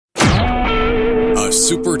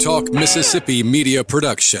SuperTalk Mississippi media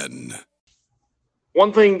production.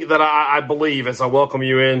 One thing that I believe as I welcome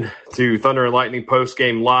you in to Thunder and Lightning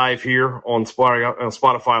post-game live here on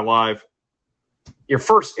Spotify Live, your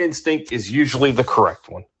first instinct is usually the correct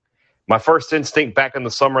one. My first instinct back in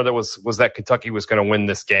the summer was that Kentucky was going to win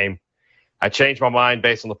this game. I changed my mind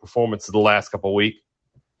based on the performance of the last couple of weeks.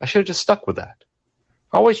 I should have just stuck with that.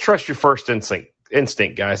 Always trust your first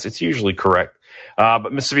instinct, guys. It's usually correct.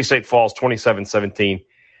 But Mississippi State falls 27-17.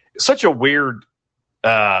 Such a weird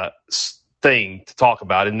thing to talk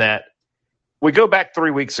about in that we go back 3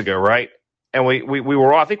 weeks ago, right? And we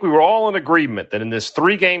were, I think we were all in agreement that in this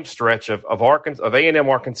 3-game stretch of A&M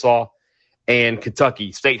Arkansas and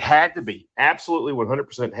Kentucky, State had to be, absolutely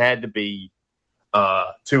 100% had to be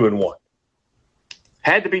 2-1.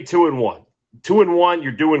 Had to be 2-1. 2-1,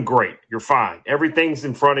 you're doing great. You're fine. Everything's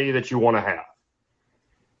in front of you that you want to have.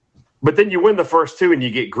 But then you win the first two and you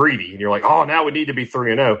get greedy and you're like, oh, now we need to be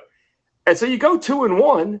 3-0. And so you go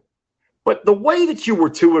 2-1, but the way that you were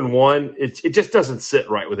 2-1, it just doesn't sit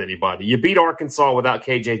right with anybody. You beat Arkansas without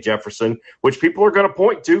KJ Jefferson, which people are going to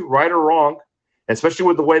point to, right or wrong, especially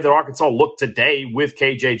with the way that Arkansas looked today with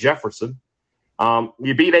KJ Jefferson.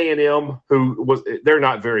 You beat A&M, they're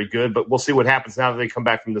not very good, but we'll see what happens now that they come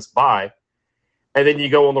back from this bye. And then you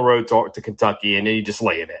go on the road to Kentucky, and then you just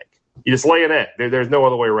lay an egg. You just lay an egg. There's no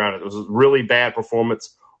other way around it. It was a really bad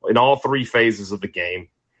performance in all three phases of the game.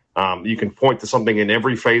 You can point to something in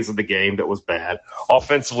every phase of the game that was bad.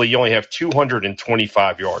 Offensively, you only have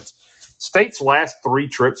 225 yards. State's last 3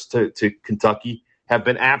 trips to Kentucky have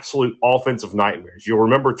been absolute offensive nightmares. You'll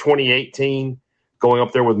remember 2018 going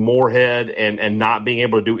up there with Moorhead and not being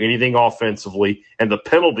able to do anything offensively, and the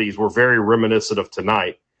penalties were very reminiscent of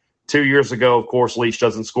tonight. 2 years ago, of course, Leach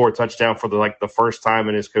doesn't score a touchdown for the first time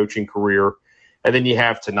in his coaching career. And then you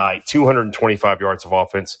have tonight 225 yards of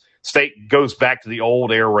offense. State goes back to the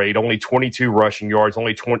old air raid, only 22 rushing yards,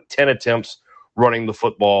 only 10 attempts running the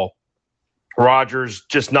football. Rogers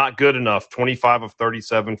just not good enough, 25 of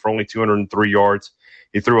 37 for only 203 yards.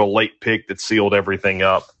 He threw a late pick that sealed everything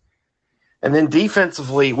up. And then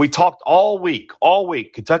defensively, we talked all week.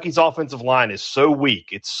 Kentucky's offensive line is so weak.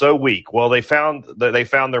 It's so weak. Well, they found their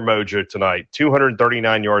mojo tonight.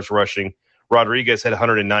 239 yards rushing. Rodriguez had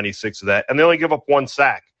 196 of that, and they only give up 1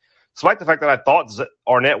 sack. Despite the fact that I thought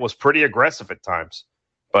Arnett was pretty aggressive at times.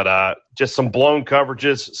 But just some blown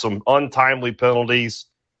coverages, some untimely penalties.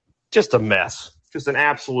 Just a mess. Just an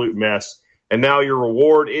absolute mess. And now your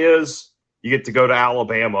reward is you get to go to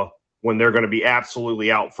Alabama when they're going to be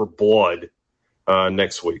absolutely out for blood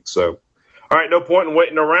next week. So, all right, no point in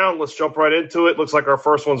waiting around. Let's jump right into it. Looks like our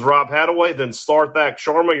first one's Rob Hadaway, then Starthak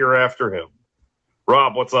Sharma. You're after him.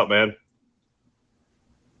 Rob, what's up, man?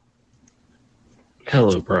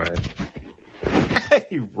 Hello, Brian.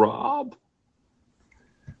 Hey, Rob.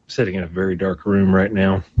 I'm sitting in a very dark room right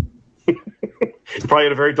now. Probably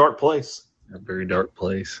in a very dark place. A very dark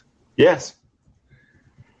place. Yes.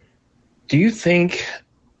 Do you think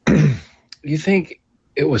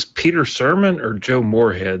it was Peter Sermon or Joe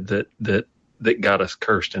Moorhead that got us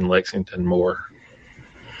cursed in Lexington more?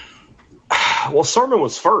 Well, Sermon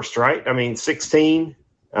was first, right? I mean, 16.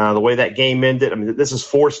 The way that game ended. I mean, this is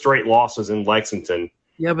 4 straight losses in Lexington.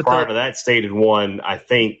 Yeah, but prior to that, State had won, I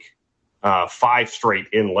think, 5 straight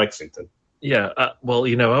in Lexington. Yeah. Well,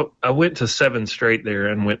 I went to 7 straight there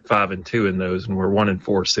and went 5-2 in those, and we're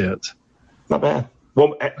 1-4 since. Not bad.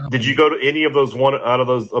 Well, did you go to any of those one out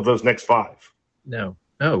of those next 5? No.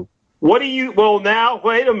 What do you? Well, now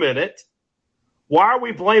wait a minute. Why are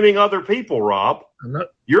we blaming other people, Rob?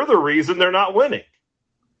 You're the reason they're not winning.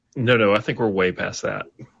 No. I think we're way past that.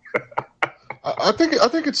 I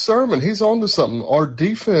think it's Sermon. He's on to something. Our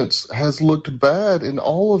defense has looked bad in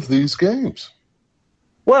all of these games.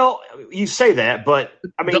 Well, you say that, but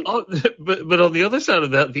I mean, but on the other side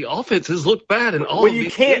of that, the offense has looked bad in all. When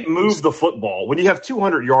you can't move the football, when you have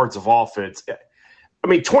 200 yards of offense, I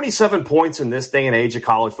mean, 27 points in this day and age of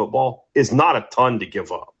college football is not a ton to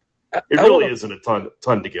give up. It really isn't a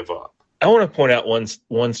ton to give up. I want to point out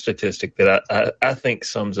one statistic that I think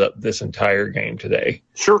sums up this entire game today.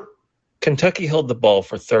 Sure. Kentucky held the ball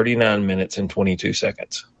for 39 minutes and 22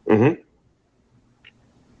 seconds. Mm-hmm.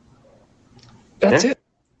 That's it.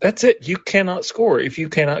 That's it. You cannot score if you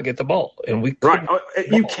cannot get the ball, and we right.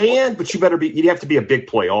 You can, but you have to be a big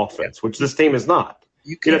play offense, which this team is not.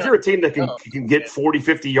 If you're a team that can get 40,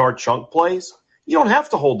 50-yard chunk plays, you don't have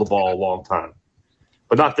to hold the ball a long time.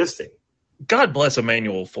 But not this team. God bless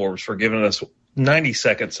Emmanuel Forbes for giving us 90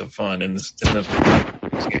 seconds of fun in this game.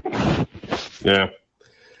 Yeah,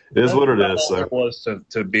 it is what it is. So. It was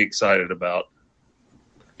to be excited about.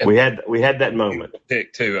 We had that moment.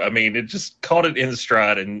 Pick too. I mean, it just caught it in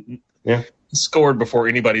stride and scored before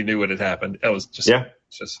anybody knew what had happened. That was just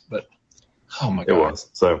but oh my god, it was.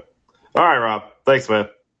 So, all right, Rob, thanks, man.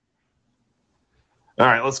 All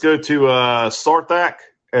right, let's go to Sarthak,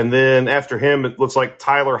 and then after him, it looks like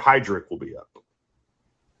Tyler Heydrich will be up.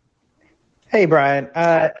 Hey, Brian.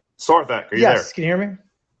 Sarthak, are you there? Yes, can you hear me?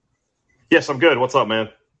 Yes, I'm good. What's up, man?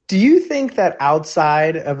 Do you think that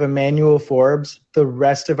outside of Emmanuel Forbes, the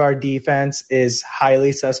rest of our defense is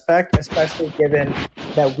highly suspect, especially given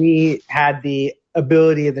that we had the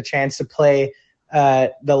ability and the chance to play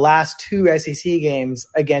the last two SEC games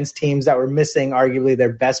against teams that were missing arguably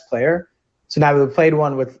their best player? So now we played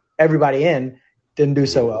one with everybody in, didn't do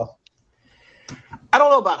so well. I don't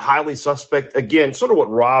know about highly suspect. Again, sort of what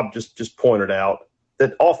Rob just pointed out,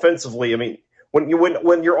 that offensively, I mean,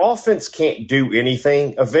 when your offense can't do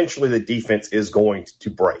anything, eventually the defense is going to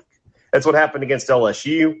break. That's what happened against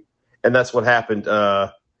LSU, and that's what happened.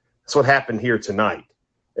 That's what happened here tonight.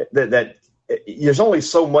 That there's only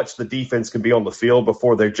so much the defense can be on the field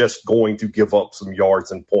before they're just going to give up some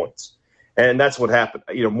yards and points, and that's what happened.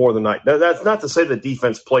 More than night. That's not to say the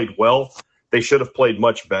defense played well. They should have played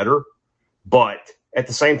much better, but at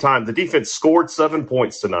the same time, the defense scored 7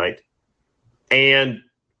 points tonight, and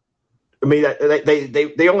I mean,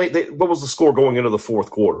 they only what was the score going into the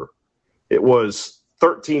fourth quarter? It was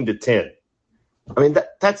 13-10. I mean,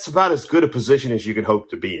 that's about as good a position as you can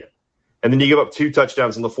hope to be in. And then you give up 2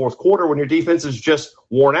 touchdowns in the fourth quarter when your defense is just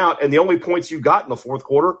worn out, and the only points you got in the fourth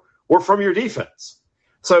quarter were from your defense.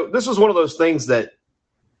 So this was one of those things that,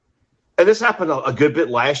 and this happened a good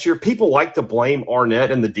bit last year. People like to blame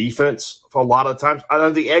Arnett and the defense for a lot of times. I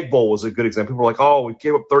know the Egg Bowl was a good example. People were like, oh, we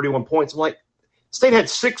gave up 31 points. I'm like, State had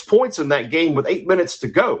 6 points in that game with 8 minutes to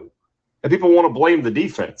go, and people want to blame the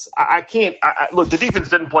defense. I can't. Look, the defense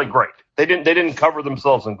didn't play great. They didn't cover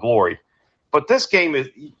themselves in glory. But this game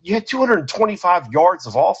you had 225 yards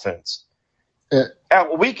of offense.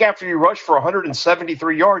 A week after you rushed for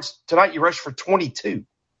 173 yards, tonight you rushed for 22.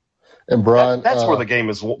 And Brian, that's where the game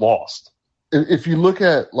is lost. If you look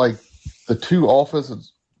at like the 2 offensive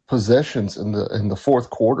possessions in the fourth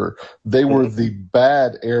quarter, they were the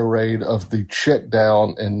bad air raid of the check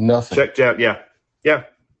down and nothing. Check down, yeah.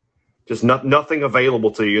 Just nothing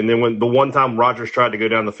available to you. And then when the one time Rodgers tried to go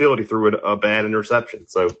down the field, he threw a bad interception.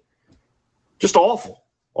 So just awful.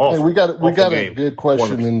 Hey, we got a good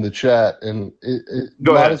question in the chat, and it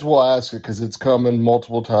might as well ask it because it's coming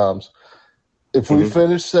multiple times. If we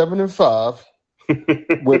finish 7-5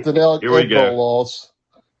 with an Egg Bowl loss,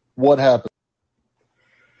 what happens?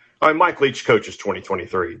 I mean, Mike Leach coaches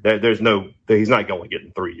 2023. He's not going to get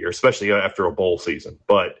in 3 years, especially after a bowl season.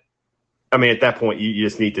 But I mean, at that point, you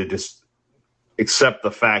just need to just accept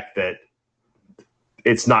the fact that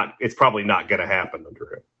it's probably not going to happen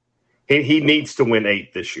under him. He needs to win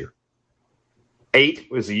 8 this year. 8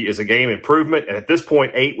 is a game improvement, and at this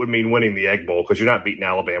point, 8 would mean winning the Egg Bowl because you're not beating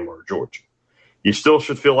Alabama or Georgia. You still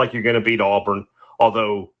should feel like you're going to beat Auburn,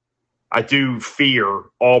 although I do fear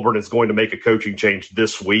Auburn is going to make a coaching change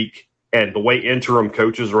this week, and the way interim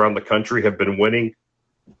coaches around the country have been winning,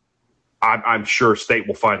 I'm sure State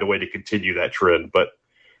will find a way to continue that trend. But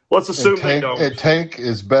let's assume they don't. And Tank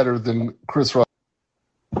is better than Chris Ross.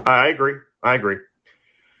 I agree.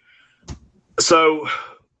 So,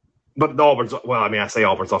 but Auburn's, well, I mean, I say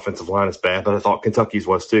Auburn's offensive line is bad, but I thought Kentucky's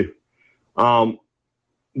was too.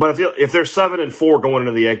 But if they're 7-4 going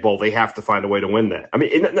into the Egg Bowl, they have to find a way to win that. I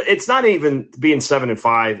mean, it's not even being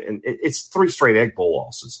 7-5, and it's 3 straight Egg Bowl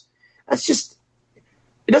losses. That's just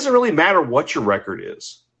 – it doesn't really matter what your record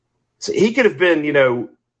is. So he could have been, 8-4,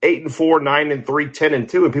 9-3, 10-2, and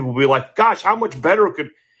people would be like, gosh, how much better could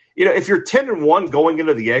 – if you're 10-1 going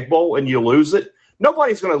into the Egg Bowl and you lose it,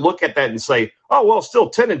 nobody's going to look at that and say, oh, well, still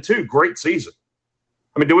 10-2, great season.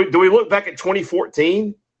 I mean, do we look back at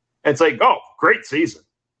 2014 and say, oh, great season?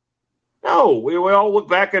 No, we all look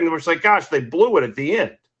back and we're like, gosh, they blew it at the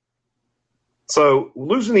end. So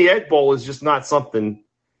losing the Egg Bowl is just not something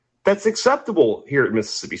that's acceptable here at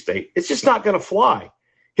Mississippi State. It's just not going to fly.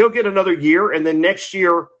 He'll get another year, and then next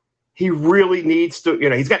year he really needs to,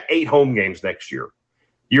 he's got 8 home games next year.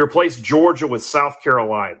 You replace Georgia with South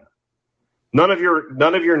Carolina. None of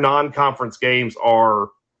your non-conference games are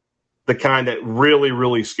the kind that really,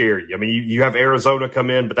 really scare you. I mean, you have Arizona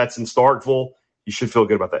come in, but that's in Starkville. You should feel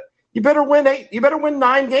good about that. You better win 8. You better win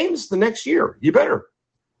 9 games the next year. You better.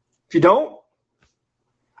 If you don't,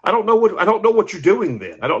 I don't know what you're doing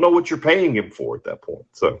then. I don't know what you're paying him for at that point.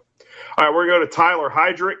 So, all right, we're going to go to Tyler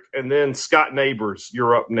Heydrich and then Scott Neighbors.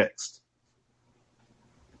 You're up next.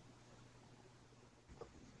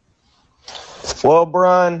 Well,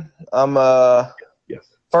 Brian, I'm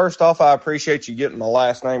First off, I appreciate you getting my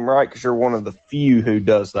last name right because you're one of the few who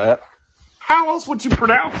does that. How else would you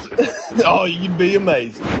pronounce it? Oh, you'd be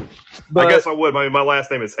amazed. But, I guess I would. My last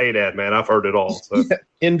name is Haydad, man. I've heard it all. So. Yeah.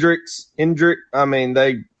 Hendrick. I mean,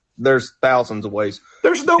 there's thousands of ways.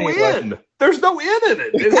 There's no N. There's no N in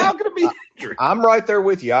it. How can it be Hendrick? I'm right there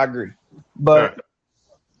with you. I agree. But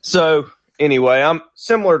So anyway, I'm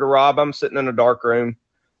similar to Rob. I'm sitting in a dark room.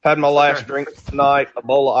 Had my last drink tonight, a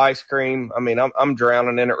bowl of ice cream. I mean, I'm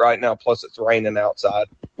drowning in it right now. Plus, it's raining outside.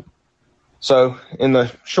 So in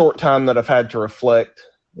the short time that I've had to reflect,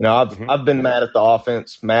 I've been mad at the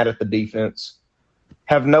offense, mad at the defense.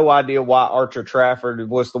 Have no idea why Archer Trafford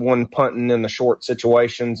was the one punting in the short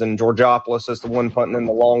situations and Georgopoulos is the one punting in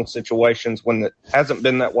the long situations when it hasn't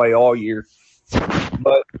been that way all year.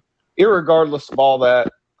 But irregardless of all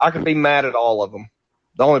that, I could be mad at all of them.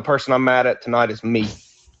 The only person I'm mad at tonight is me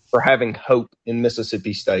for having hope in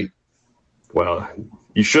Mississippi State. Well,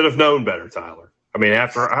 you should have known better, Tyler. I mean,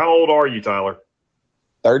 how old are you, Tyler?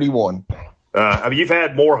 31. I mean, you've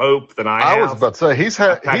had more hope than I have. I was about to say, he's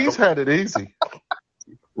had it easy.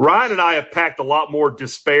 Ryan and I have packed a lot more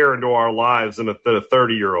despair into our lives than a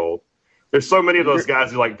 30-year-old. There's so many of those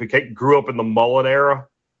guys who grew up in the Mullen era,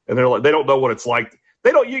 and they don't know what it's like.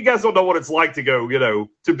 You guys don't know what it's like to go,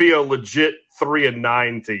 to be a legit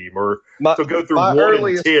 3-9 team or to go through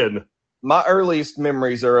 1-10. My earliest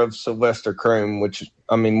memories are of Sylvester Croom, which,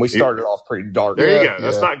 I mean, we started off pretty dark. There you go.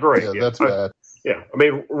 That's not great. Yeah, that's bad. Yeah. I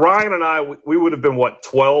mean, Ryan and I, we would have been,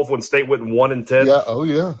 12 when State went 1-10? Yeah. Oh,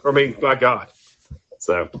 yeah. I mean, my God.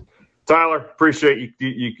 So, Tyler, appreciate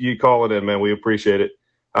you calling in, man. We appreciate it.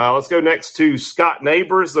 Let's go next to Scott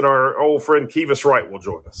Neighbors, and our old friend Kevis Wright will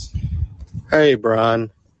join us. Hey,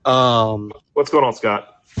 Brian. What's going on,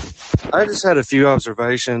 Scott? I just had a few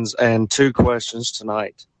observations and 2 questions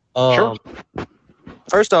tonight. Sure.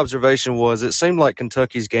 First observation was it seemed like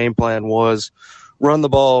Kentucky's game plan was run the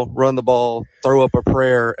ball, throw up a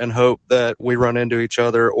prayer, and hope that we run into each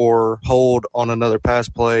other or hold on another pass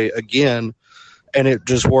play again. And it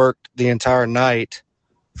just worked the entire night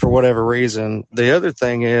for whatever reason. The other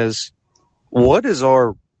thing is, what is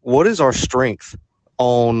our strength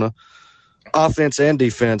on offense and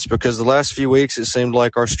defense? Because the last few weeks it seemed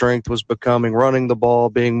like our strength was becoming running the ball,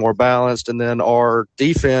 being more balanced, and then our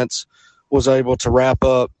defense was able to wrap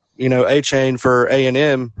up, A-Chain for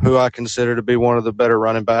A&M, who I consider to be one of the better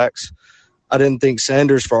running backs. I didn't think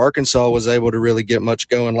Sanders for Arkansas was able to really get much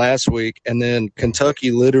going last week, and then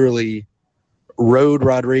Kentucky literally rode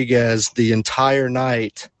Rodriguez the entire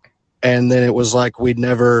night, and then it was like we'd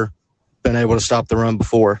never been able to stop the run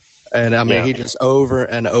before. And, I mean, he just over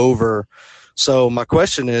and over. So my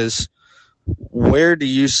question is, where do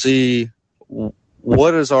you see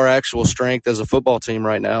what is our actual strength as a football team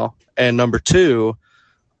right now? And number 2,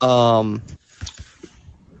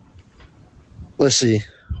 let's see,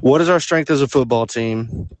 what is our strength as a football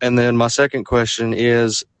team? And then my second question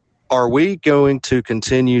is, are we going to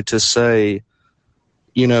continue to say,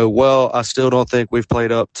 I still don't think we've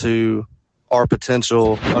played up to our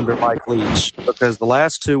potential under Mike Leach, because the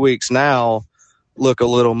last 2 weeks now look a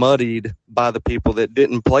little muddied by the people that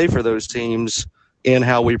didn't play for those teams in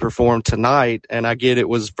how we performed tonight. And I get it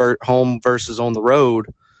was home versus on the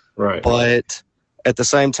road, right? But at the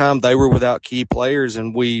same time, they were without key players,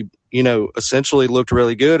 and we, essentially looked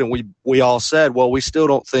really good. And we all said, well, we still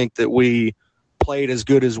don't think that we played as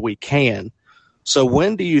good as we can. So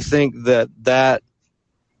when do you think that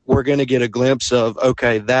we're going to get a glimpse of,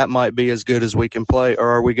 okay, that might be as good as we can play, or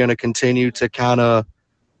are we going to continue to kind of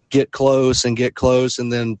get close and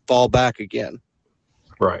then fall back again?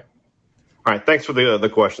 Right. All right. Thanks for the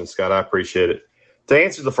question, Scott. I appreciate it. To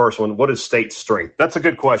answer the first one, what is State's strength? That's a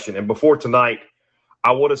good question. And before tonight,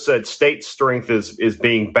 I would have said State's strength is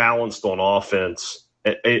being balanced on offense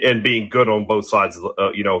and being good on both sides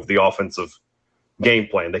of the offensive game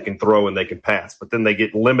plan. They can throw and they can pass, but then they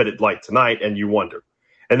get limited like tonight, and you wonder.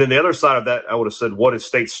 And then the other side of that, I would have said, what is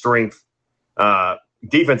State's strength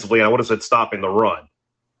defensively? And I would have said stopping the run.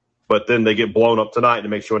 But then they get blown up tonight, and it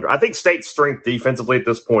makes you wonder. I think State's strength defensively at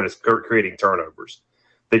this point is creating turnovers.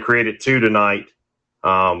 They created 2 tonight.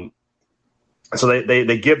 So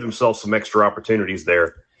they give themselves some extra opportunities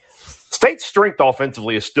there. State's strength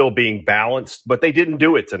offensively is still being balanced, but they didn't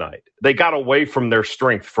do it tonight. They got away from their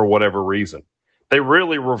strength for whatever reason. They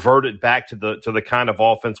really reverted back to the kind of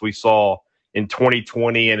offense we saw in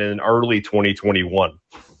 2020 and in early 2021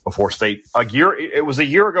 before State. It was a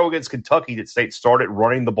year ago against Kentucky that State started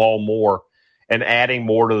running the ball more and adding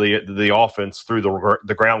more to the offense through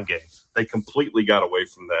the ground game. They completely got away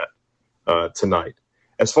from that tonight.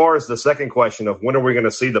 As far as the second question of when are we going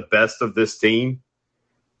to see the best of this team,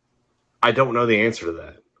 I don't know the answer to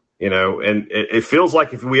that. and it feels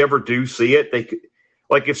like if we ever do see it, they could,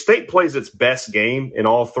 like if State plays its best game in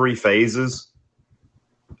all three phases,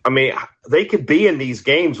 I mean, they could be in these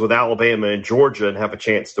games with Alabama and Georgia and have a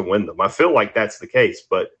chance to win them. I feel like that's the case,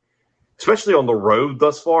 but especially on the road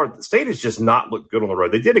thus far, the State has just not looked good on the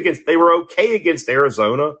road. They were okay against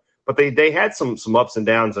Arizona, but they had some ups and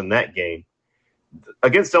downs in that game.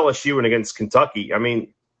 Against LSU and against Kentucky, I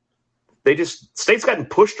mean, State's gotten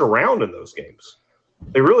pushed around in those games.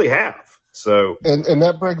 They really have. So, and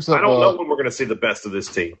that brings up. I don't know when we're going to see the best of this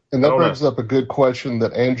team. And that brings up a good question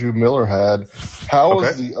that Andrew Miller had. How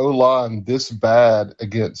is the O-line this bad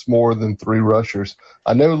against more than three rushers?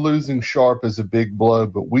 I know losing Sharp is a big blow,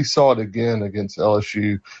 but we saw it again against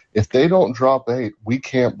LSU. If they don't drop 8, we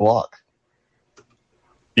can't block.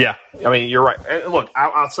 Yeah, I mean, you're right. And look,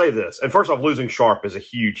 I'll say this. And first off, losing Sharp is a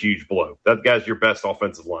huge, huge blow. That guy's your best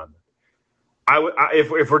offensive lineman.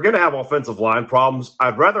 If we're going to have offensive line problems,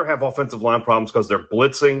 I'd rather have offensive line problems because they're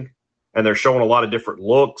blitzing and they're showing a lot of different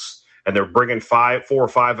looks and they're bringing 4 or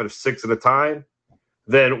 5 out of 6 at a time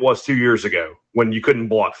than it was 2 years ago when you couldn't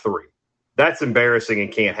block 3. That's embarrassing and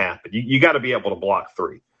can't happen. You got to be able to block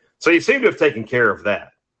 3. So you seem to have taken care of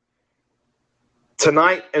that.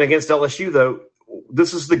 Tonight and against LSU, though,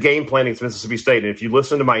 this is the game planning to Mississippi State. And if you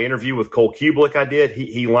listen to my interview with Cole Kublik I did,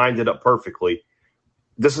 he lined it up perfectly.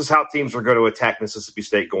 This is how teams are going to attack Mississippi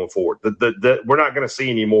State going forward. We're not going to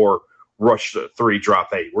see any more rush 3,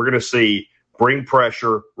 drop 8. We're going to see bring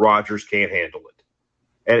pressure. Rodgers can't handle it,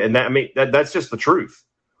 and that, I mean that's just the truth.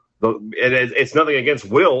 It's nothing against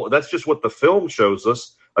Will. That's just what the film shows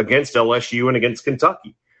us against LSU and against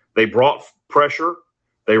Kentucky. They brought pressure,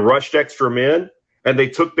 they rushed extra men, and they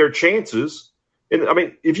took their chances. And I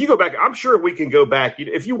mean, if you go back, I'm sure we can go back.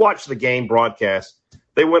 If you watch the game broadcast,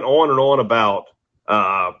 they went on and on about.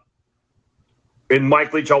 And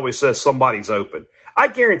Mike Leach always says somebody's open. I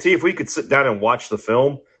guarantee if we could sit down and watch the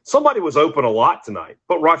film, somebody was open a lot tonight,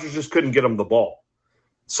 but Rodgers just couldn't get them the ball.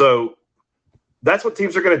 So that's what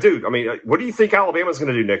teams are going to do. I mean, what do you think Alabama's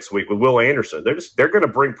going to do next week with Will Anderson? They're going to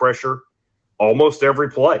bring pressure almost every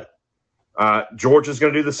play. Georgia's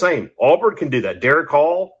going to do the same. Auburn can do that. Derek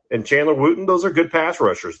Hall and Chandler Wooten, those are good pass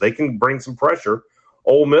rushers. They can bring some pressure.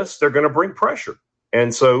 Ole Miss, they're going to bring pressure.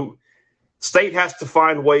 And so State has to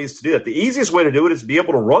find ways to do that. The easiest way to do it is to be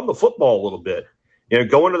able to run the football a little bit.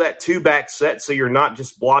 Go into that 2-back set so you're not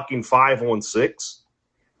just blocking 5 on 6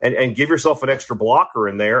 and give yourself an extra blocker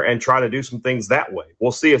in there and try to do some things that way.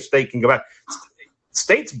 We'll see if State can go back.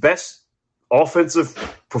 State's best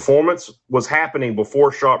offensive performance was happening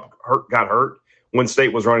before Sharp got hurt when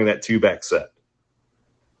State was running that 2-back set.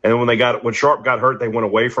 And when Sharp got hurt, they went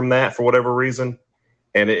away from that for whatever reason,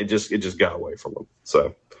 and it just got away from them.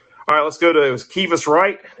 So. All right, let's go to Kevis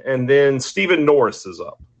Wright, and then Stephen Norris is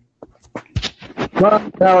up.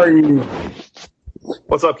 How are you?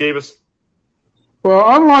 What's up, Kevis? Well,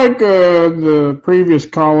 unlike the previous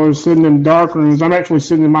callers sitting in dark rooms, I'm actually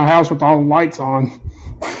sitting in my house with all the lights on.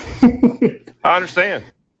 I understand.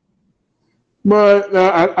 But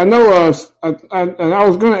I know I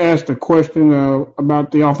was going to ask the question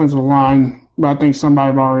about the offensive line, but I think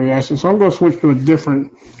somebody already asked it, so I'm going to switch to a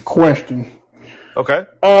different question. Okay.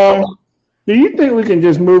 Do you think we can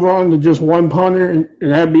just move on to just one punter and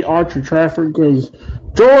that'd be Archer Trafford? Because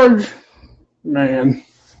George, man,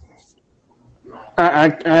 I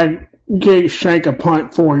can't shank a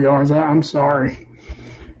punt 4 yards. I'm sorry.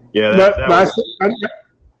 Yeah,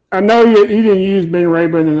 I know he didn't use Ben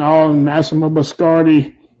Rabin and all, and Massimo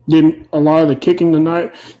Biscardi did a lot of the kicking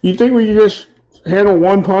tonight. You think we can just handle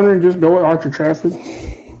one punter and just go with Archer Trafford?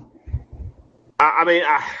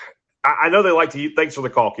 I know they like to – thanks for the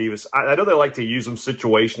call, Kevis. I know they like to use them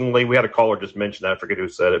situationally. We had a caller just mention that. I forget who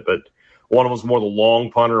said it, but one of them was more the long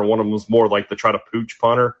punter and one of them was more like the try to pooch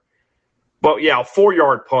punter. But, yeah, a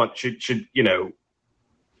 4-yard punt should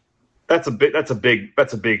that's a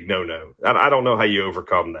big no-no. I don't know how you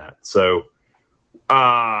overcome that. So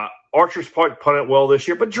Archer's punted well this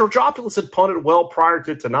year, but Georgopoulos had punted well prior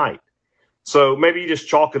to tonight. So maybe you just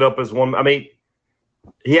chalk it up as one – I mean,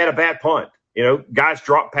 he had a bad punt. Guys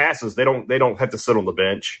drop passes. They don't have to sit on the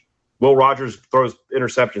bench. Will Rogers throws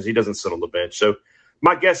interceptions. He doesn't sit on the bench. So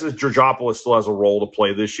my guess is Georgopoulos still has a role to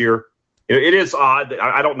play this year. It is odd.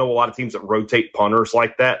 I don't know a lot of teams that rotate punters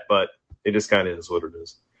like that, but it just kind of is what it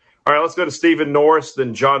is. All right, let's go to Stephen Norris,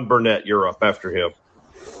 then John Burnett. You're up after him.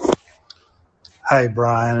 Hey,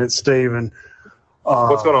 Brian, it's Stephen.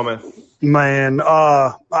 What's going on, man? Man,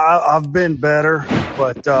 I've been better,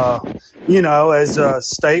 but, as a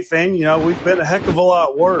State fan, we've been a heck of a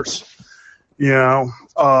lot worse.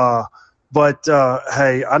 But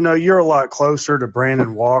hey, I know you're a lot closer to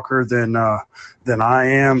Brandon Walker than I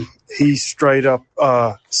am. He straight up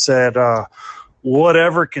said,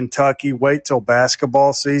 "Whatever, Kentucky, wait till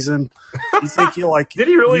basketball season." You think you like? Did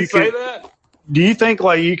he really say that? Do you think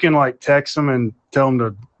like you can like text him and tell him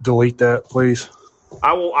to delete that, please?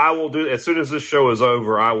 I will do as soon as this show is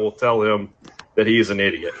over. I will tell him that he is an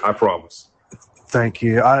idiot. I promise. Thank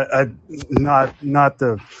you. I not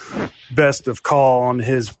the best of call on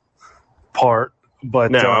his part, but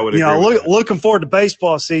no, I would agree looking forward to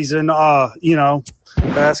baseball season.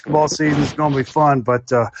 Basketball season is going to be fun, but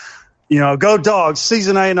go Dogs.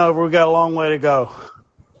 Season ain't over. We got a long way to go.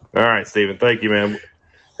 All right, Stephen. Thank you, man.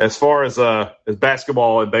 As far as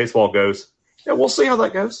basketball and baseball goes, yeah, we'll see how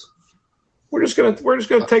that goes. We're just gonna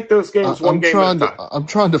take those games one game at a time. I'm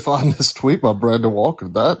trying to find this tweet by Brandon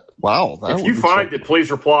Walker. If you find it,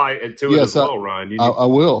 please reply to it as well, Ryan. I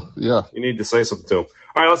will. Yeah, you need to say something to him.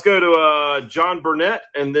 All right, let's go to John Burnett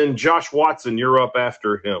and then Josh Watson. You're up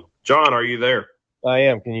after him. John, are you there? I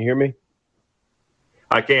am. Can you hear me?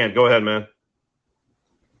 I can. Go ahead, man.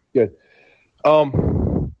 Good.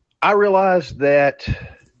 I realize that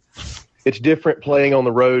it's different playing on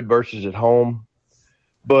the road versus at home,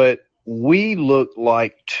 but we look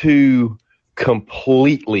like two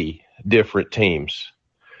completely different teams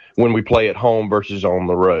when we play at home versus on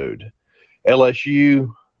the road.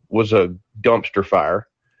 LSU was a dumpster fire.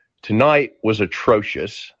 Tonight was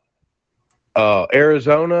atrocious.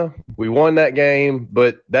 Arizona, we won that game,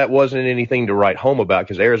 but that wasn't anything to write home about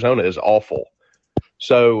because Arizona is awful.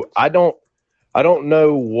 So I don't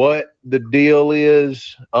know what the deal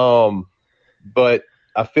is, but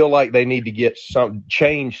I feel like they need to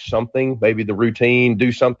change something, maybe the routine,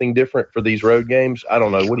 do something different for these road games. I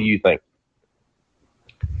don't know. What do you think?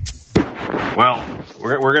 Well,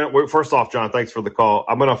 we're first off, John, thanks for the call.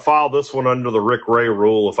 I'm gonna file this one under the Rick Ray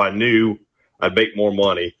rule. If I knew, I'd make more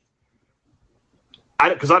money.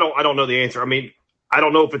 Because I don't know the answer. I mean, I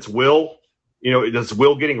don't know if it's Will. Does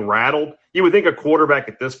Will getting rattled? You would think a quarterback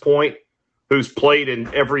at this point, who's played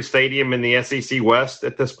in every stadium in the SEC West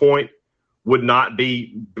at this point, would not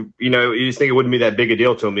be. You just think it wouldn't be that big a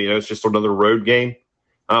deal to him. It's just another road game.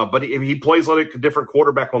 But he plays like a different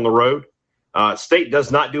quarterback on the road. State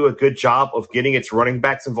does not do a good job of getting its running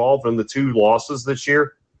backs involved in the 2 losses this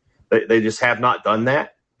year. They just have not done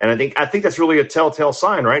that, and I think that's really a telltale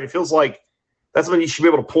sign, right? It feels like that's something you should be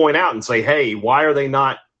able to point out and say, hey, why are they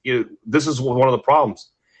not? This is one of the problems.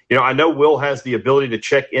 I know Will has the ability to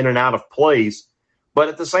check in and out of plays, but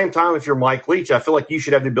at the same time, if you're Mike Leach, I feel like you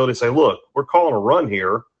should have the ability to say, look, we're calling a run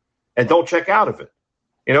here, and don't check out of it.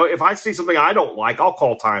 If I see something I don't like, I'll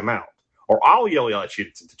call timeout, or I'll yell at you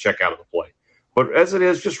to check out of the play. But as it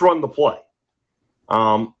is, just run the play.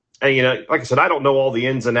 And like I said, I don't know all the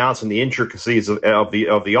ins and outs and the intricacies of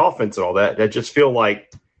the offense and all that. I just feel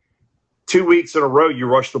like 2 weeks in a row you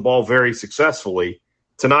rush the ball very successfully.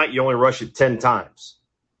 Tonight you only rush it 10 times,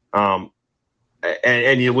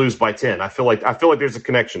 and you lose by 10. I feel like there's a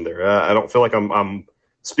connection there. I don't feel like I'm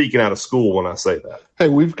speaking out of school when I say that. Hey,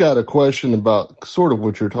 we've got a question about sort of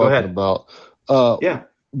what you're talking about. Yeah.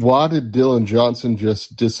 Why did Dylan Johnson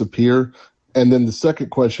just disappear? And then the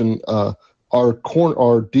second question,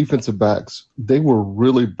 our defensive backs, they were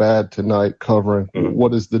really bad tonight covering. Mm-hmm.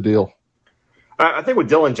 What is the deal? I think with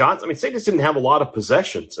Dylan Johnson, State just didn't have a lot of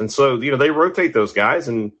possessions. And so, they rotate those guys,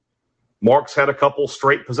 and Mark's had a couple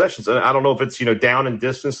straight possessions. And I don't know if it's, down in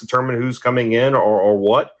distance determine who's coming in or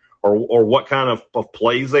what, or what kind of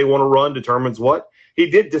plays they want to run determines what. He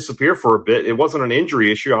did disappear for a bit. It wasn't an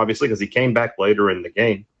injury issue, obviously, because he came back later in the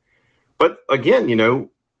game. But again,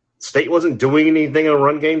 State wasn't doing anything in a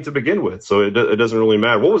run game to begin with, so it doesn't really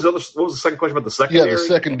matter. What was the second question about the secondary? Yeah, the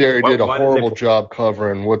secondary did a horrible job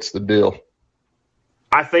covering. What's the deal?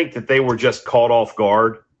 I think that they were just caught off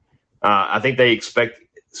guard. I think they expect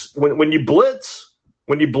when you blitz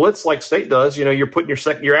like State does,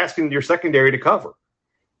 you're asking your secondary to cover,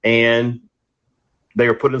 and they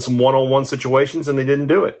were put in some one-on-one situations and they didn't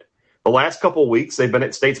do it. The last couple of weeks,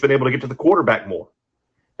 State's been able to get to the quarterback more,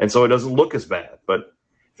 and so it doesn't look as bad. But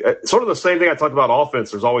sort of the same thing I talked about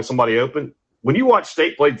offense. There's always somebody open. When you watch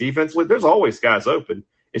State play defensively, there's always guys open.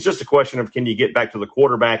 It's just a question of can you get back to the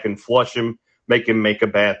quarterback and flush him, make him make a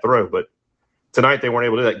bad throw. But tonight they weren't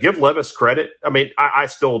able to do that. Give Levis credit. I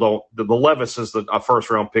still don't. The Levis is a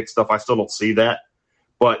first-round pick stuff. I still don't see that.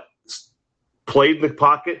 But played in the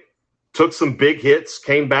pocket, took some big hits,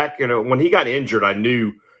 came back. When he got injured, I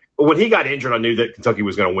knew that Kentucky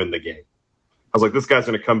was going to win the game. I was like, this guy's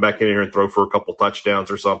going to come back in here and throw for a couple touchdowns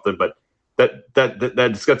or something, but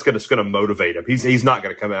that's going to motivate him. He's not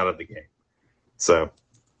going to come out of the game. So,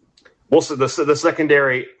 we'll see. The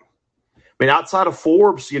secondary, I mean, outside of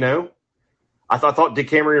Forbes, I thought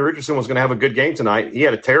Decameron Richardson was going to have a good game tonight. He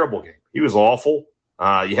had a terrible game. He was awful.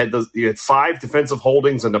 You had 5 defensive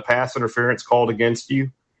holdings and a pass interference called against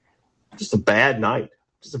you. Just a bad night.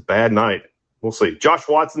 We'll see. Josh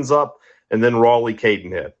Watson's up, and then Raleigh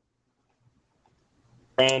Cadenhead.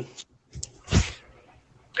 Brian.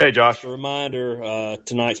 Hey, Josh. Just a reminder,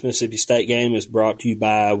 tonight's Mississippi State game is brought to you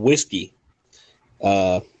by Whiskey,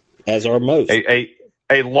 as our most.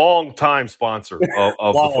 A long-time sponsor of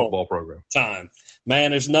the football program.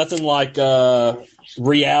 Man, there's nothing like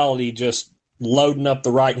reality just loading up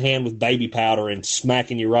the right hand with baby powder and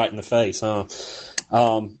smacking you right in the face, huh?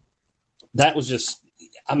 That was just,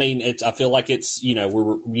 I feel like it's,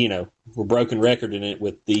 we're broken record in it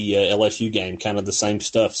with the LSU game, kind of the same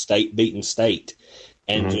stuff, State beating State,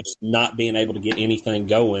 and just not being able to get anything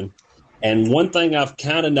going. And one thing I've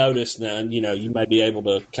kind of noticed now, and, you may be able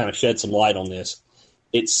to kind of shed some light on this,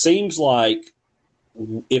 it seems like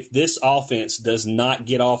if this offense does not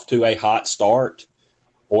get off to a hot start,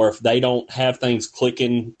 or if they don't have things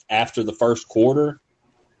clicking after the first quarter,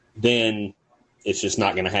 then it's just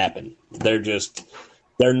not going to happen. They're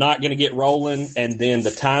not going to get rolling, and then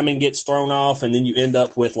the timing gets thrown off, and then you end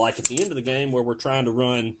up with, like at the end of the game where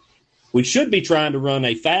we should be trying to run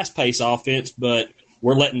a fast-paced offense, but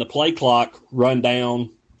we're letting the play clock run down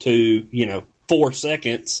to, 4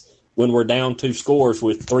 seconds when we're down 2 scores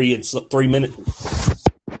with 3 minutes.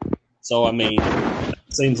 So, it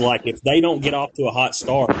seems like if they don't get off to a hot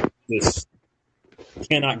start, this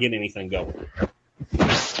cannot get anything going.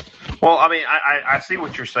 Well, I see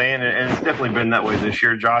what you're saying, and it's definitely been that way this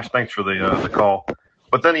year. Josh, thanks for the call.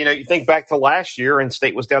 But then, you think back to last year, and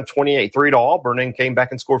State was down 28-3 to Auburn and came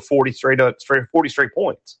back and scored 40 straight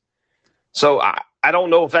points. So I don't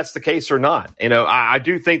know if that's the case or not. I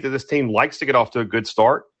do think that this team likes to get off to a good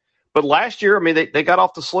start. But last year, they got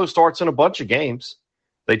off to slow starts in a bunch of games.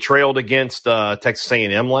 They trailed against Texas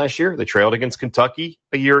A&M last year. They trailed against Kentucky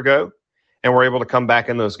a year ago, and were able to come back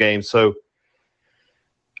in those games. So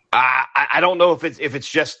I don't know if it's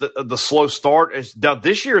just the slow start. Now,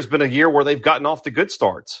 this year has been a year where they've gotten off to good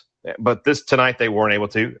starts, but tonight they weren't able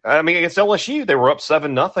to. Against LSU, they were up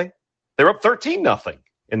 7-0. They were up 13-0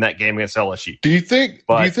 in that game against LSU. Do you think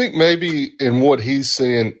maybe in what he's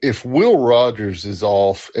saying, if Will Rogers is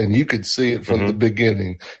off, and you could see it from the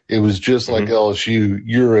beginning, it was just like LSU,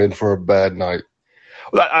 you're in for a bad night?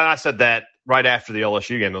 Well, I said that right after the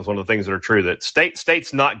LSU game. That was one of the things that are true, that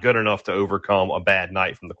State's not good enough to overcome a bad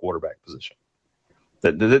night from the quarterback position.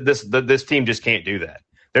 This team just can't do that.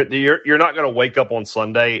 You're not going to wake up on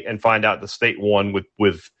Sunday and find out the State won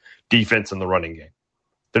with defense in the running game.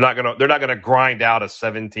 They're not going to grind out a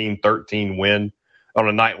 17-13 win on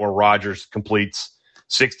a night where Rodgers completes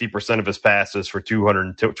 60% of his passes for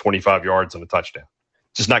 225 yards and a touchdown.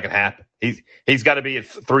 It's just not going to happen. He's got to be at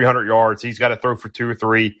 300 yards. He's got to throw for 2 or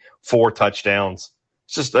 3, 4 touchdowns.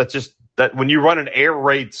 That's just that when you run an air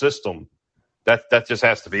raid system, that just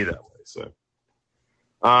has to be that way. So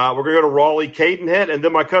we're going to go to Raleigh Cadenhead, and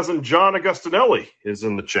then my cousin John Augustinelli is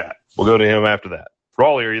in the chat. We'll go to him after that.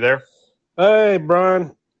 Raleigh, are you there? Hey,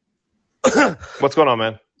 Brian. What's going on,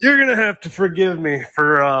 man? You're going to have to forgive me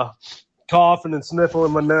for coughing and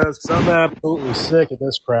sniffling my nose because I'm absolutely sick of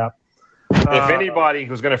this crap. If anybody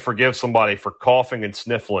who's going to forgive somebody for coughing and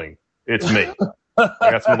sniffling, it's me. I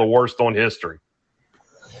got some of the worst on history.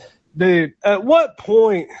 Dude, at what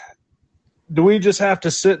point do we just have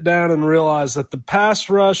to sit down and realize that the pass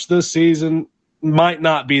rush this season might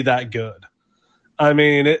not be that good?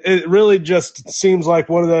 It really just seems like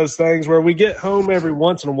one of those things where we get home every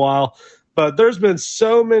once in a while, but there's been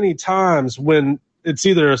so many times when it's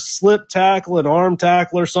either a slip tackle, an arm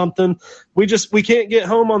tackle, or something. We can't get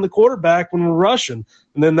home on the quarterback when we're rushing,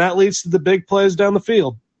 and then that leads to the big plays down the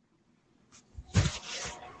field.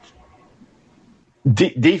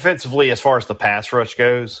 Defensively, as far as the pass rush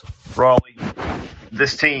goes, Raleigh,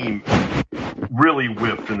 this team really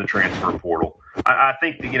whipped in the transfer portal. I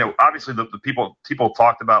think that, obviously the people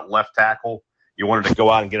talked about left tackle. You wanted to go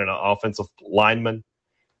out and get an offensive lineman,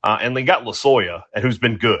 and they got Lasoya, who's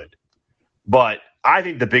been good. But I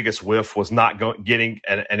think the biggest whiff was not getting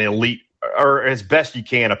an elite, or as best you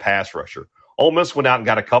can, a pass rusher. Ole Miss went out and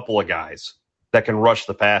got a couple of guys that can rush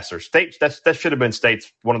the passer. That should have been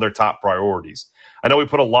State's one of their top priorities. I know we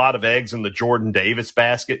put a lot of eggs in the Jordan Davis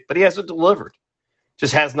basket, but he hasn't delivered.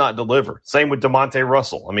 Just has not delivered. Same with DeMonte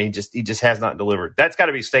Russell. He just has not delivered. That's got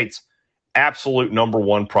to be State's absolute number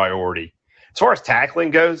one priority. As far as tackling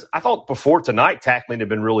goes, I thought before tonight tackling had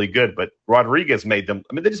been really good, but Rodriguez made them.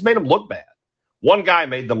 They just made them look bad. One guy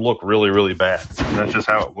made them look really, really bad, and that's just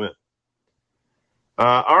how it went.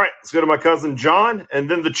 All right, let's go to my cousin John, and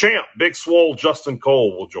then the champ, Big Swole Justin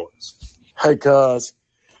Cole, will join us. Hey, cuz.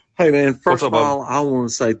 Hey, man, first of all, I want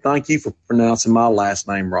to say thank you for pronouncing my last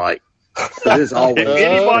name right. It is always if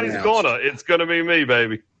anybody's it's gonna be me,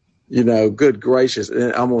 baby. Good gracious.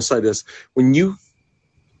 And I'm going to say this. When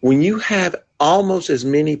you have almost as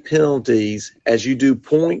many penalties as you do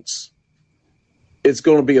points, it's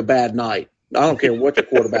going to be a bad night. I don't care what your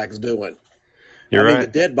quarterback is doing. You're right. The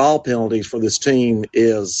dead ball penalties for this team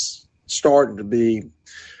is starting to be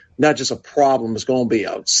not just a problem. It's going to be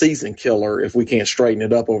a season killer if we can't straighten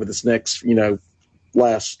it up over this next,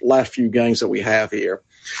 last few games that we have here.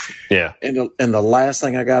 Yeah. And the last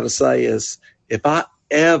thing I got to say is if I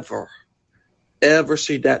ever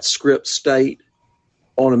see that script state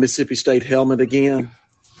on a Mississippi State helmet again,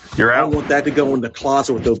 you're out. I want that to go in the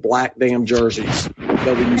closet with those black damn jerseys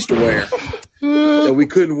that we used to wear that we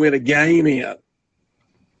couldn't win a game in.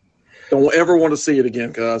 Don't ever want to see it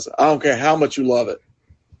again, cuz. I don't care how much you love it.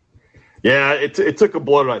 Yeah, it took a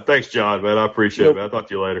blow tonight. Thanks, John, man. I appreciate it, man. I'll talk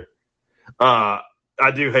to you later. I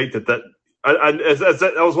do hate that. That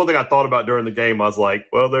was one thing I thought about during the game. I was like,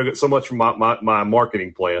 well, there's so much for my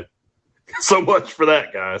marketing plan. So much for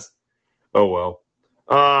that, guys. Oh, well.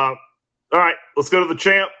 All right, let's go to the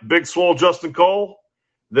champ, Big Swole Justin Cole.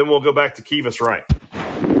 Then we'll go back to Kevis Wright.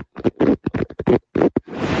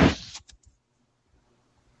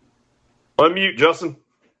 Unmute, Justin.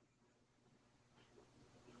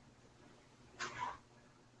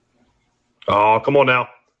 Oh, come on now.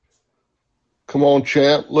 Come on,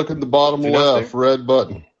 champ. Look at the bottom left, red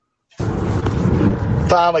button.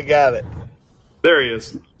 Finally got it. There he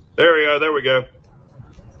is. There we go. There we go.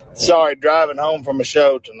 Sorry, driving home from a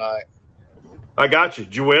show tonight. I got you.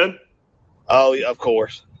 Did you win? Oh, yeah, of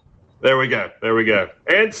course. There we go. There we go.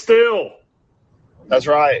 And still. That's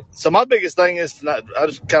right. So my biggest thing is tonight, I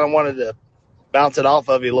just kind of wanted to bounce it off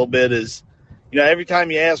of you a little bit is, every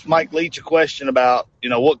time you ask Mike Leach a question about,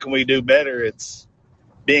 what can we do better, it's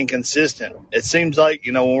being consistent. It seems like,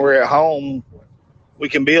 when we're at home, we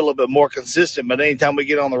can be a little bit more consistent, but anytime we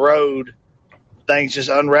get on the road, things just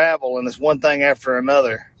unravel, and it's one thing after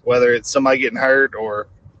another, whether it's somebody getting hurt or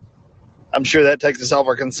I'm sure that takes us off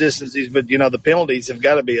our consistencies, but, the penalties have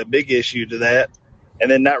got to be a big issue to that. And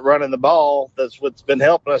then not running the ball, that's what's been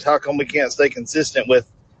helping us. How come we can't stay consistent with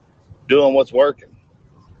doing what's working?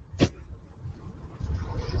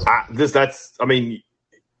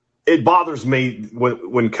 It bothers me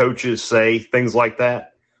when coaches say things like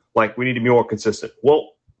that, like we need to be more consistent.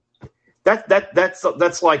 Well, that's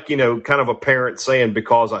like, kind of a parent saying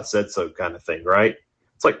because I said so kind of thing, right?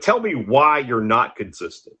 It's like, tell me why you're not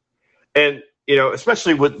consistent. And,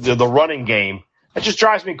 especially with the running game, it just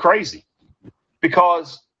drives me crazy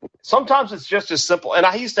because sometimes it's just as simple. And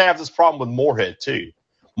I used to have this problem with Moorhead too.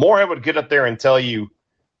 Moorhead would get up there and tell you,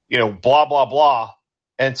 blah, blah, blah.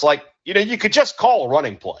 And it's like, you could just call a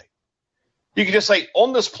running play. You could just say,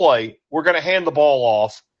 on this play, we're going to hand the ball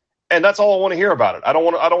off, and that's all I want to hear about it. I don't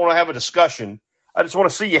want to have a discussion. I just want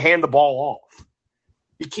to see you hand the ball off.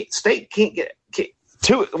 You can't. State can't get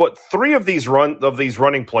three of these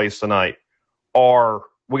running plays tonight are.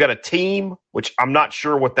 We got a team, which I'm not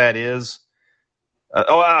sure what that is.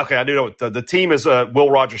 Okay, I do know the team is.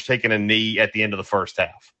 Will Rogers taking a knee at the end of the first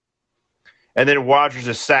half, and then Rogers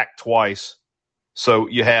is sacked twice. So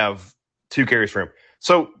you have 2 carries for him.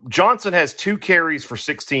 So Johnson has 2 carries for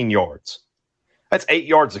 16 yards. That's 8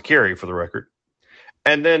 yards a carry for the record.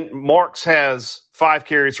 And then Marks has 5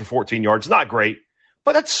 carries for 14 yards. Not great,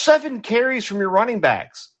 but that's 7 carries from your running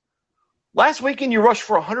backs. Last weekend, you rushed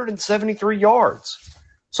for 173 yards.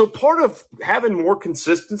 So part of having more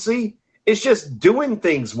consistency is just doing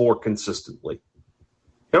things more consistently.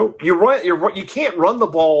 You can't run the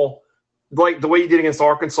ball like the way you did against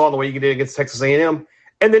Arkansas and the way you did against Texas A&M,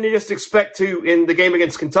 and then you just expect to, in the game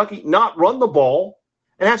against Kentucky, not run the ball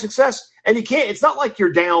and have success. And you can't – it's not like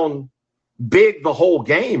you're down big the whole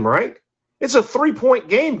game, right? It's a 3-point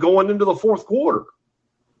game going into the fourth quarter.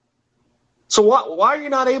 So why are you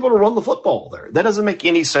not able to run the football there? That doesn't make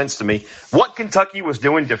any sense to me. What Kentucky was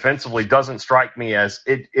doing defensively doesn't strike me as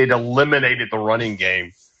it eliminated the running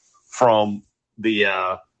game from the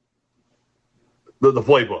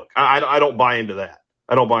playbook. I don't buy into that.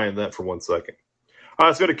 I don't buy into that for 1 second.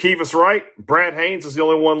 Let's go to Kevis Wright. Brad Haynes is the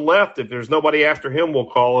only one left. If there's nobody after him, we'll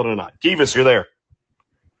call it a night. Kevis, you're there.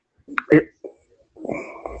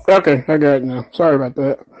 Okay, I got it now. Sorry about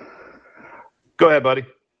that. Go ahead, buddy.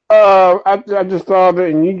 I just thought of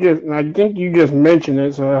it, and I think you just mentioned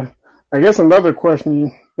it. So I guess another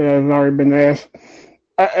question that has already been asked.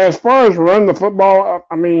 As far as run the football,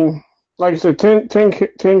 I mean, like I said, 10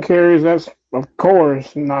 carries, that's, of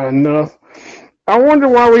course, not enough. I wonder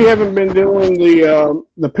why we haven't been doing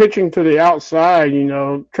the pitching to the outside.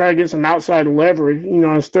 Try to get some outside leverage.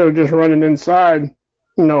 Instead of just running inside.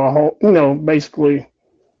 Basically,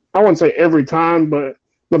 I wouldn't say every time, but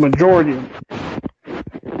the majority of it.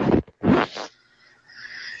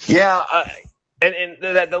 Yeah, and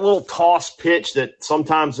that little toss pitch that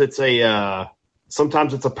sometimes it's a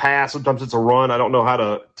pass, sometimes it's a run. I don't know how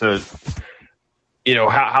to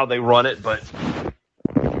how they run it, but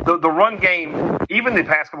the run game, even the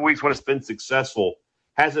past couple weeks when it's been successful,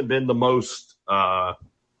 hasn't been the most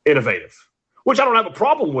innovative. Which I don't have a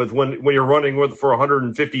problem with when you're running for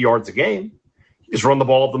 150 yards a game. You just run the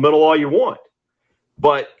ball up the middle all you want.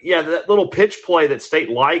 But, yeah, that little pitch play that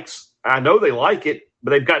State likes, I know they like it,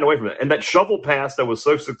 but they've gotten away from it. And that shovel pass that was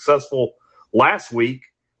so successful last week,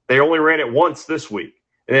 they only ran it once this week.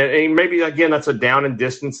 And maybe, again, that's a down and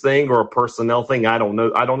distance thing or a personnel thing. I don't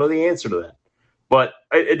know. I don't know the answer to that. But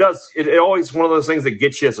it always one of those things that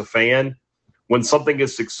gets you as a fan when something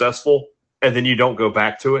is successful and then you don't go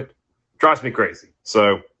back to it. Drives me crazy.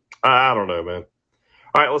 So, I don't know, man.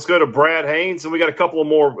 All right, let's go to Brad Haynes, and we got a couple of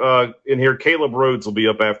more in here. Caleb Rhodes will be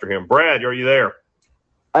up after him. Brad, are you there?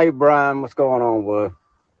 Hey, Brian, what's going on, bud?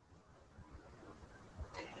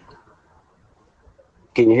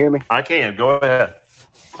 Can you hear me? I can. Go ahead.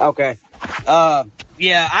 Okay.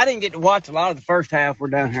 Yeah, I didn't get to watch a lot of the first half. We're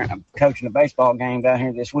down here. I'm coaching a baseball game down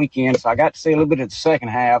here this weekend, so I got to see a little bit of the second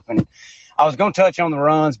half, and I was going to touch on the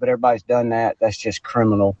runs, but everybody's done that. That's just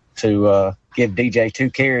criminal to give DJ 2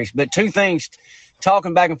 carries. But two things,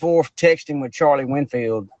 talking back and forth, texting with Charlie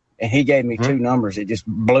Winfield, and he gave me two numbers. It just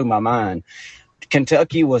blew my mind.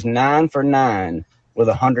 Kentucky was 9 for 9 with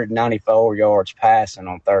 194 yards passing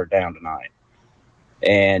on third down tonight.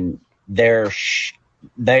 And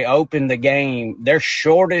they opened the game. Their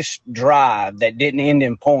shortest drive that didn't end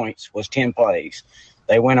in points was 10 plays.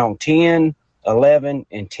 They went on 10, 11,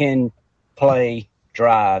 and 10 play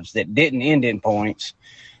drives that didn't end in points,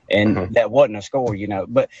 and that wasn't a score,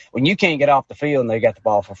 But when you can't get off the field and they got the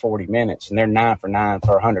ball for 40 minutes and they're 9 for 9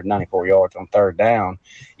 for 194 yards on third down,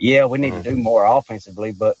 yeah, we need to do more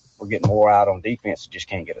offensively, but we're getting more out on defense. Just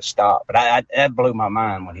can't get a stop. But that blew my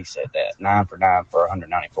mind when he said that, 9 for 9 for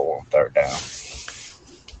 194 on third down.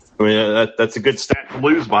 I mean, that's a good stat to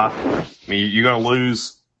lose by. I mean, you're going to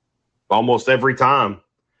lose almost every time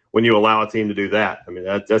when you allow a team to do that. I mean,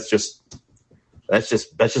 that's just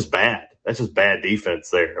bad. That's just bad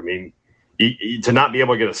defense there. I mean, to not be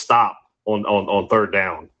able to get a stop on third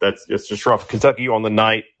down, it's just rough. Kentucky on the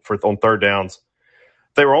night on third downs,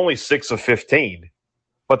 they were only 6 of 15,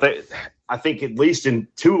 but I think at least in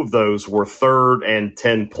 2 of those were 3rd and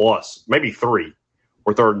 10 plus, maybe 3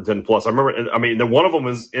 were 3rd and 10 plus. I remember. I mean, then one of them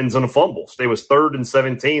ends in a fumble. They was 3rd and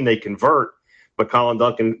 17. They convert, but Colin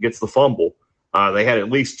Duncan gets the fumble. They had at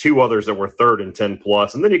least 2 others that were 3rd and 10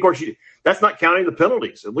 plus. And then, of course, that's not counting the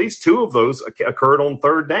penalties. At least 2 of those occurred on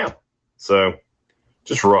third down. So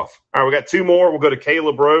just rough. All right, we got 2 more. We'll go to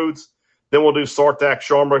Caleb Rhodes. Then we'll do Sartak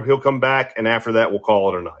Sharma. He'll come back. And after that, we'll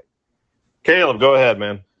call it a night. Caleb, go ahead,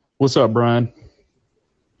 man. What's up, Brian?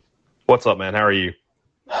 What's up, man? How are you?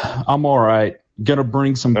 I'm all right. Going to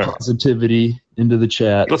bring some positivity into the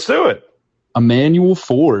chat. Let's do it. Emmanuel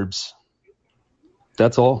Forbes.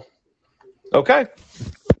 That's all. Okay.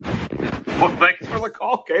 Well, thanks for the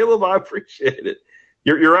call, Caleb. I appreciate it.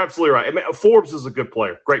 You're absolutely right. I mean, Forbes is a good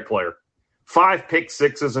player, great player. 5 pick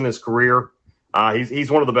sixes in his career. He's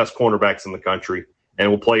one of the best cornerbacks in the country, and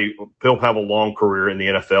he'll have a long career in the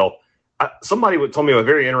NFL. Somebody would tell me a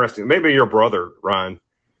very interesting, maybe your brother, Ryan,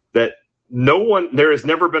 that there has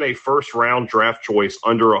never been a first round draft choice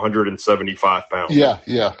under 175 pounds.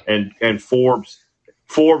 Yeah. And Forbes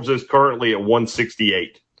is currently at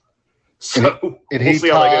 168. So we'll see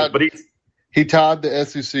how that goes. But he tied the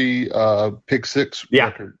SEC pick six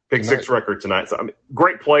record. Pick six record tonight. So, I mean,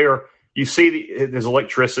 great player. You see his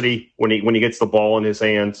electricity when he gets the ball in his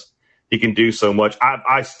hands. He can do so much.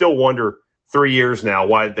 I still wonder 3 years now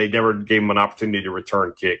why they never gave him an opportunity to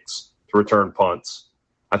return kicks, to return punts.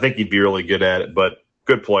 I think he'd be really good at it, but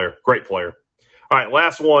good player, great player. All right,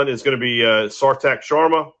 last one is going to be Sartak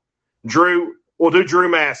Sharma. We'll do Drew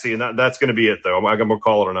Massey, and that's going to be it, though. I'm going to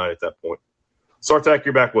call it a night at that point. Sartak,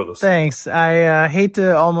 you're back with us. Thanks. I hate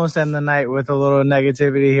to almost end the night with a little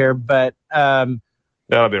negativity here, but that'll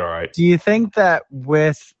be all right. Do you think that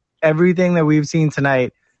with everything that we've seen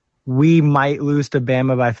tonight, we might lose to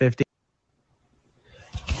Bama by 50?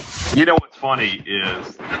 You know what's funny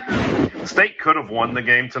is State could have won the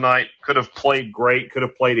game tonight, could have played great, could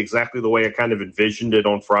have played exactly the way I kind of envisioned it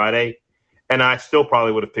on Friday, and I still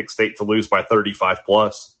probably would have picked State to lose by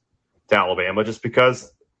 35-plus to Alabama just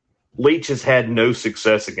because Leach has had no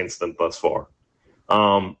success against them thus far.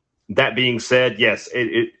 That being said, yes,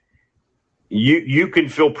 you can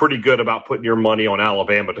feel pretty good about putting your money on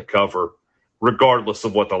Alabama to cover, regardless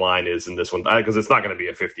of what the line is in this one, because it's not going to be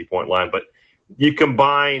a 50-point line. But you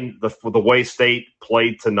combine the way State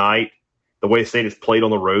played tonight, the way State has played on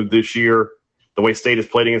the road this year, the way State has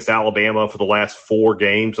played against Alabama for the last 4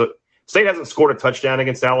 games. State hasn't scored a touchdown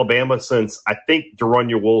against Alabama since, I think,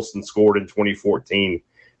 De'Runnya Wilson scored in 2014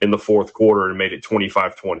 in the fourth quarter and made it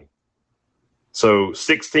 25-20. So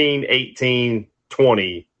 16, 18,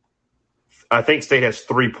 20. I think State has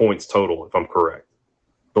 3 points total, if I'm correct,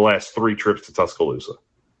 the last 3 trips to Tuscaloosa.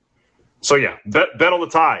 So, yeah, bet on the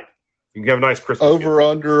Tide. You can have a nice Christmas gift.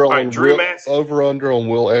 Over-under on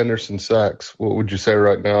Will Anderson sacks. What would you say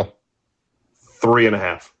right now?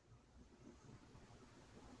 3.5.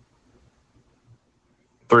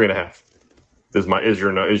 3.5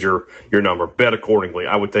 is your number. Bet accordingly.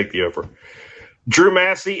 I would take the over. Drew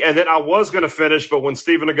Massey, and then I was going to finish, but when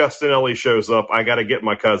Stephen Augustinelli shows up, I got to get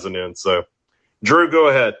my cousin in. So, Drew, go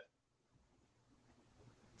ahead.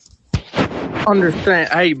 Understand.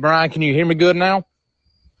 Hey, Brian, can you hear me good now?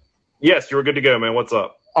 Yes, you're good to go, man. What's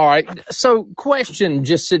up? All right. So, question,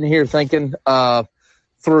 just sitting here thinking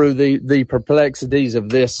through the perplexities of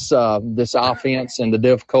this offense and the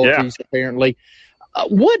difficulties, apparently.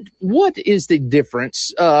 What is the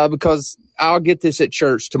difference? Because I'll get this at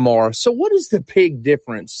church tomorrow. So what is the big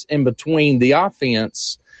difference in between the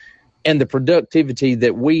offense and the productivity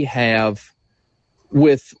that we have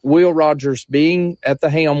with Will Rogers being at the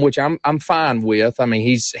helm, which I'm fine with? I mean,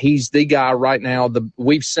 he's the guy right now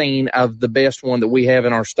we've seen of the best one that we have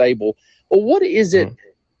in our stable. But what is it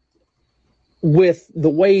with the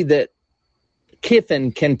way that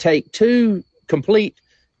Kiffin can take 2 complete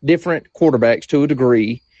different quarterbacks to a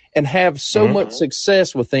degree and have so much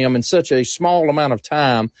success with them in such a small amount of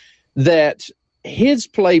time that his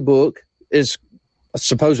playbook is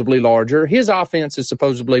supposedly larger, his offense is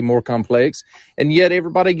supposedly more complex, and yet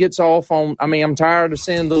everybody gets off on, I mean, I'm tired of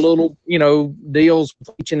seeing the little, deals,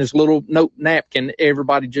 each in his little note napkin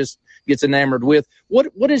everybody just gets enamored with.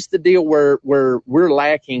 What is the deal where we're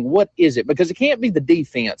lacking? What is it? Because it can't be the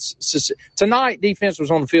defense. Tonight, defense was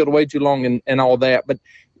on the field way too long and all that, but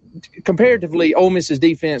comparatively, Ole Miss's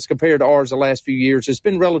defense compared to ours the last few years has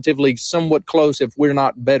been relatively somewhat close, if we're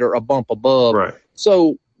not better, a bump above. Right.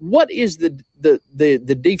 So what is the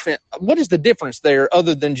defense? What is the difference there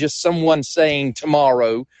other than just someone saying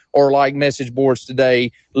tomorrow or like message boards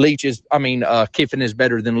today, Kiffin is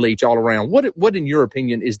better than Leach all around? What in your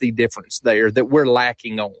opinion is the difference there that we're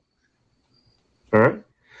lacking on? All right.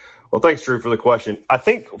 Well, thanks, Drew, for the question. I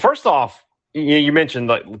think, first off, you mentioned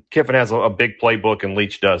that Kiffin has a big playbook and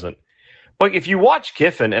Leach doesn't. But if you watch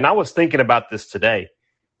Kiffin, and I was thinking about this today,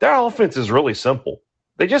 their offense is really simple.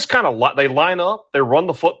 They just kind of they line up, they run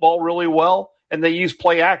the football really well, and they use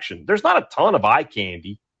play action. There's not a ton of eye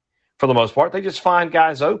candy for the most part. They just find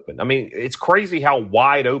guys open. I mean, it's crazy how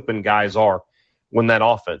wide open guys are when that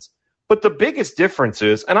offense. But the biggest difference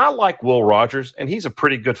is, and I like Will Rogers, and he's a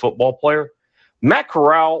pretty good football player. Matt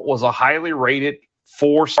Corral was a highly rated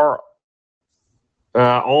 4-star,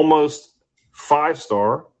 almost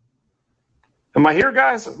 5-star. Am I here,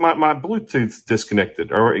 guys? My Bluetooth's disconnected.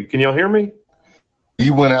 Can y'all hear me?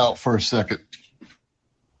 You went out for a second.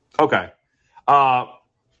 Okay. I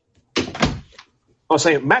was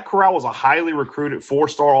saying Matt Corral was a highly recruited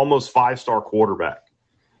 4-star, almost 5-star quarterback.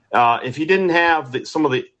 If he didn't have some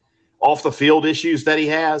of the off-the-field issues that he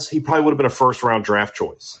has, he probably would have been a first-round draft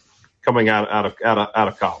choice coming out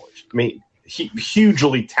of college. I mean,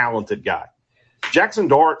 hugely talented guy. Jackson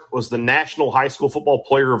Dart was the National High School Football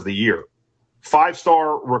Player of the Year.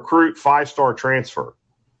 5-star recruit, 5-star transfer.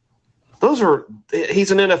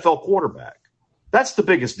 He's an NFL quarterback. That's the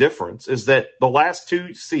biggest difference, is that the last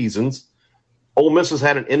 2 seasons, Ole Miss has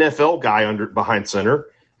had an NFL guy behind center,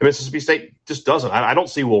 and Mississippi State just doesn't. I don't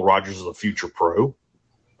see Will Rogers as a future pro.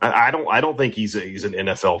 I don't think he's an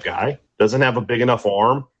NFL guy. Doesn't have a big enough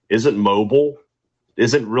arm. Isn't mobile.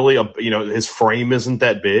 Isn't really his frame isn't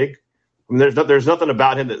that big. I mean, there's nothing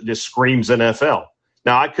about him that just screams NFL.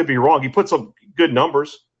 Now, I could be wrong. He puts up good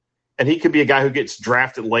numbers, and he could be a guy who gets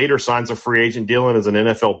drafted later, signs a free agent deal, and is an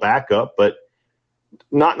NFL backup, but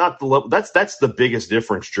not the level. That's the biggest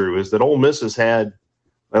difference, Drew, is that Ole Miss has had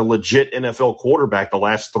a legit NFL quarterback the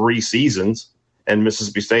last 3 seasons, and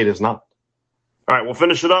Mississippi State has not. All right, we'll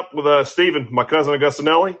finish it up with Stephen, my cousin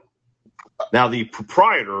Augustinelli. Now, the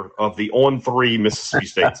proprietor of the On3 Mississippi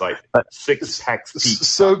State site, 6packs.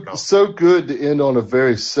 So good to end on a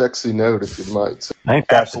very sexy note, if you might say.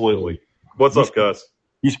 Absolutely. What's up, Gus?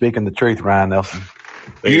 You speaking the truth, Ryan Nelson.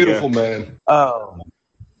 Beautiful man.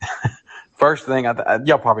 First thing,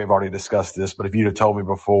 y'all probably have already discussed this, but if you'd have told me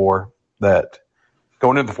before that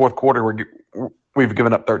going into the fourth quarter, we've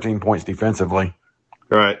given up 13 points defensively.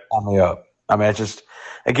 Right. Up. I mean,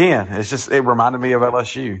 it reminded me of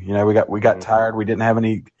LSU. You know, we got tired. We didn't have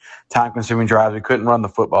any time-consuming drives. We couldn't run the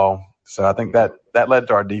football. So I think that led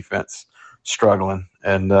to our defense struggling,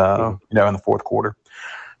 and in the fourth quarter.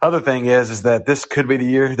 Other thing is that this could be the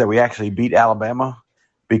year that we actually beat Alabama,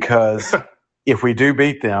 because if we do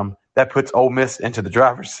beat them, that puts Ole Miss into the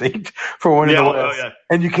driver's seat for winning the West.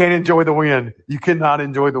 And you can't enjoy the win. You cannot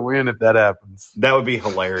enjoy the win if that happens. That would be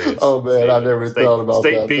hilarious. Oh, man, I never thought about that.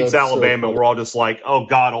 State beats Alabama, and we're all just like, oh,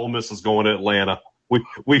 God, Ole Miss is going to Atlanta.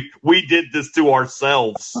 We did this to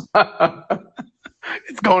ourselves.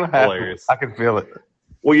 It's going to happen. Hilarious. I can feel it.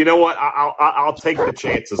 Well, you know what? I'll take the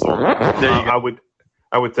chances on it. There you go.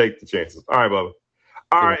 I would take the chances. All right, Bubba.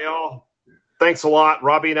 All right, y'all. Thanks a lot.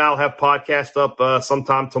 Robbie and I will have podcast up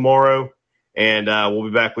sometime tomorrow, and we'll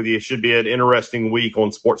be back with you. It should be an interesting week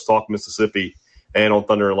on Sports Talk Mississippi and on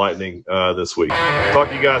Thunder and Lightning this week. Talk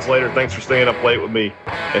to you guys later. Thanks for staying up late with me,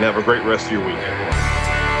 and have a great rest of your weekend.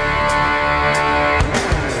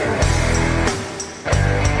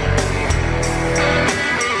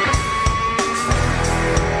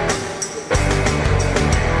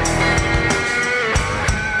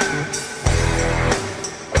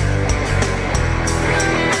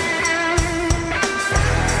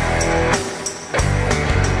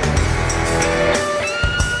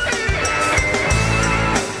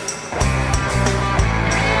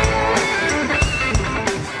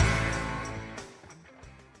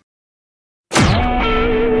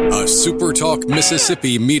 Super Talk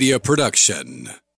Mississippi Media Production.